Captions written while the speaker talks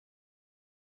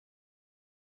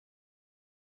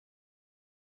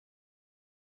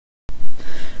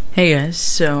Hey guys,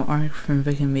 so Ark from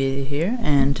Vikom here,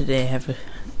 and today I have a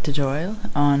tutorial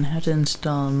on how to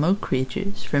install Mo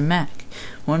Creatures for Mac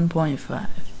 1.5.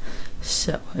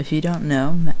 So, if you don't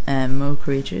know, Mo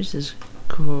Creatures is a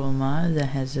cool mod that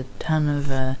has a ton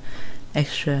of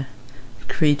extra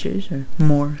creatures, or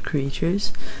more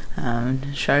creatures.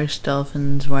 Sharks,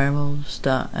 dolphins, werewolves,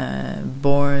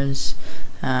 boars,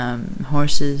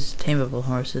 horses, tameable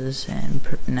horses, and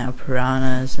now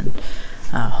piranhas, and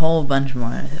a whole bunch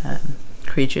more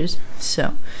creatures.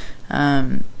 So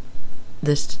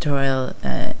this tutorial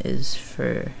is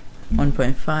for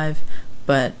 1.5,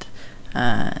 but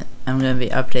I'm going to be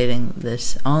updating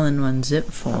this all-in-one zip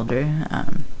folder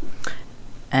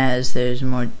as there's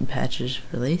more patches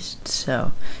released.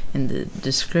 So in the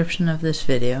description of this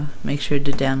video, make sure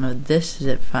to download this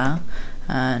zip file,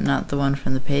 not the one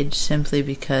from the page, simply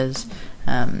because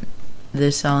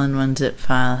this all-in-one zip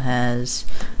file has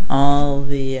all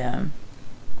the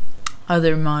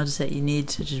other mods that you need,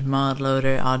 such as mod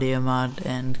loader, audio mod,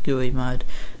 and GUI mod,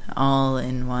 all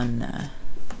in one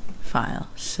file.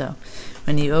 So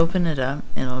when you open it up,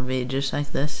 it'll be just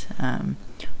like this,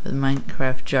 with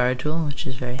Minecraft jar tool, which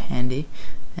is very handy,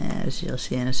 as you'll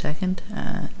see in a second.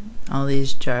 All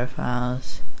these jar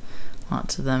files,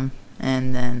 lots of them,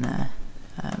 and then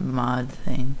a mod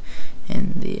thing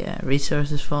in the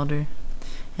resources folder,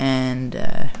 and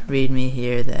readme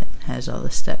here that has all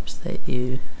the steps that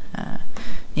you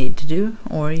need to do,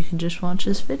 or you can just watch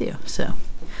this video. So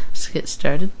let's get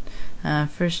started.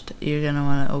 First, you're going to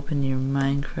want to open your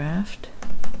Minecraft,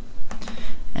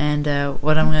 and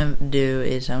what I'm going to do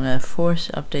is I'm going to force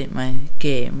update my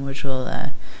game, which will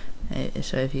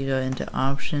so if you go into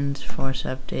options, force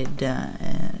update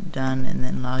done, and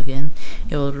then log in,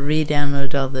 it will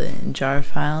re-download all the jar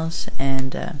files,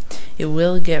 and it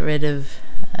will get rid of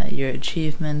your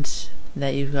achievements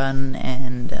that you've gotten,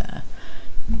 and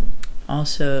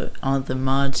also all the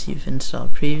mods you've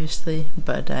installed previously.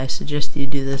 But I suggest you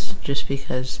do this just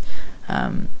because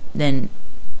then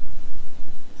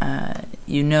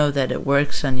you know that it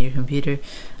works on your computer,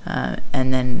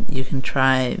 and then you can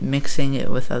try mixing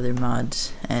it with other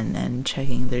mods and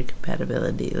checking their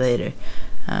compatibility later.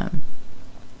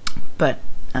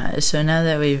 So now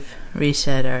that we've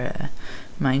reset our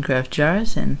Minecraft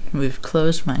jars and we've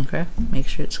closed Minecraft, make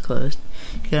sure it's closed,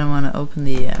 you're going to want to open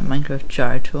the Minecraft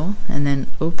jar tool and then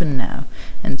open now,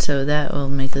 and so that will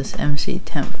make this MC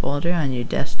temp folder on your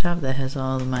desktop that has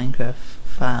all the Minecraft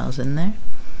files in there.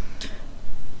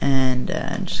 And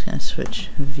I'm just going to switch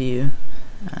view,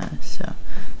 so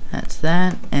that's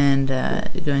that, and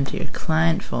go into your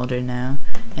client folder now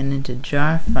and into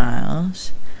jar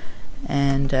files,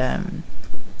 and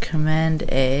Command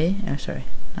A, oh sorry,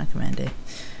 not Command A,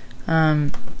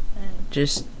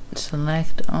 just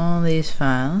select all these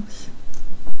files.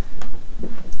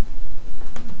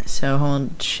 So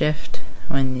hold Shift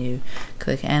when you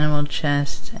click Animal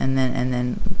Chest, and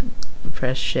then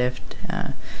press Shift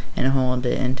and hold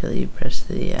it until you press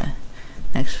the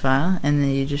next file, and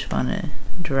then you just want to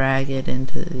drag it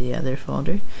into the other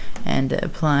folder and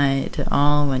apply it to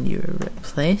all when you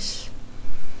replace.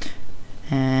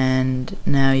 And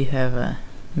now you have a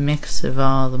mix of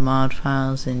all the mod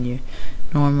files in your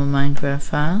normal Minecraft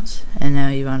files, and now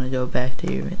you want to go back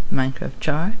to your Minecraft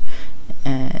jar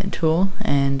tool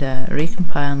and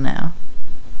recompile now,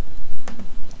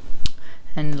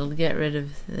 and it'll get rid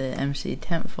of the MC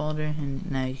temp folder,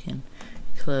 and now you can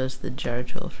close the jar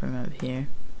tool from up here.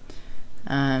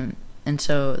 And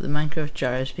so the Minecraft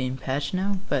jar is being patched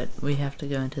now, but we have to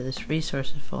go into this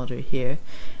resources folder here,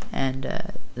 and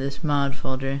this mod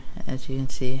folder, as you can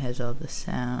see, has all the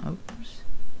sound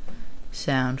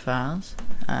files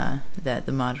that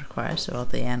the mod requires, so all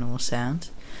the animal sounds.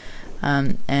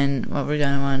 And what we're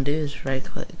going to want to do is right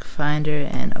click Finder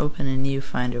and open a new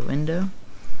Finder window,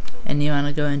 and you want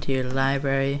to go into your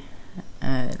library,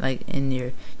 like in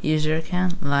your user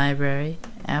account, library,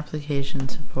 application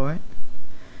support,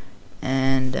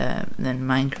 and then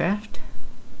Minecraft,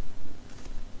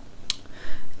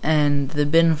 and the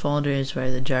bin folder is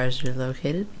where the jars are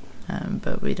located,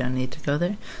 but we don't need to go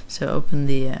there. So open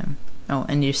the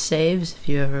and your saves, if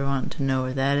you ever want to know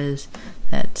where that is,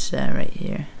 that's right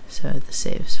here, so the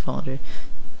saves folder.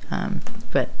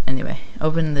 But anyway,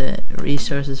 open the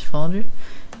resources folder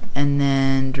and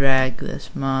then drag this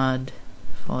mod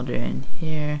folder in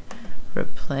here,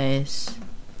 replace,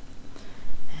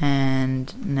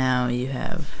 and now you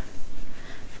have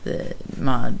the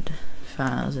mod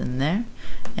files in there.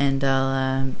 And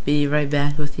I'll be right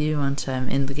back with you once I'm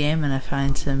in the game and I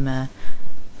find some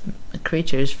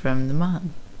creatures from the mod.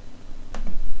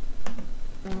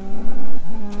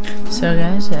 So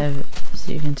guys, I've as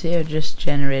you can see, I just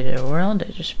generated a world.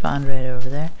 I just spawned right over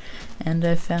there, and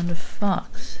I found a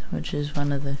fox, which is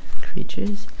one of the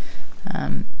creatures.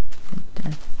 I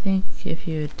think if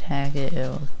you attack it, it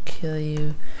will kill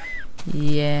you.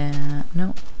 Yeah,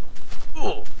 no.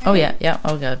 Oh yeah,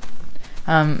 oh god.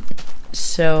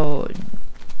 So,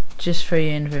 just for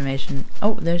your information,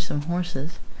 oh, there's some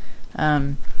horses.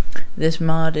 This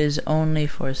mod is only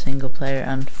for single player.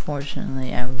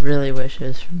 Unfortunately, I really wish it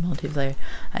was for multiplayer.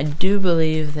 I do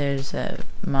believe there's a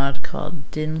mod called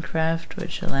Dincraft,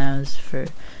 which allows for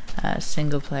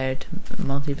single player to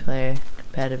multiplayer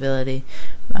compatibility.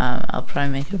 I'll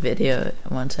probably make a video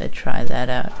once I try that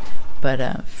out,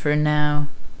 but for now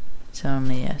it's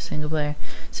only single player,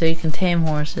 so you can tame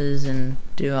horses and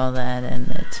do all that, and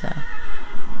it's a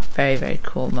very, very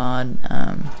cool mod.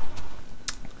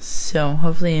 So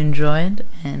hopefully you enjoyed,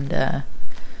 and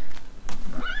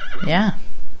yeah,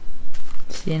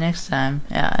 see you next time.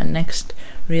 Next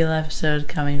real episode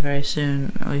coming very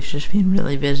soon. We've just been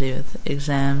really busy with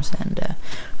exams, and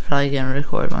probably gonna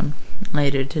record one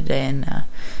later today, and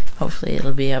hopefully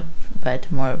it'll be up by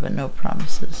tomorrow, but no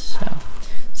promises. So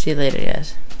see you later,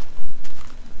 guys.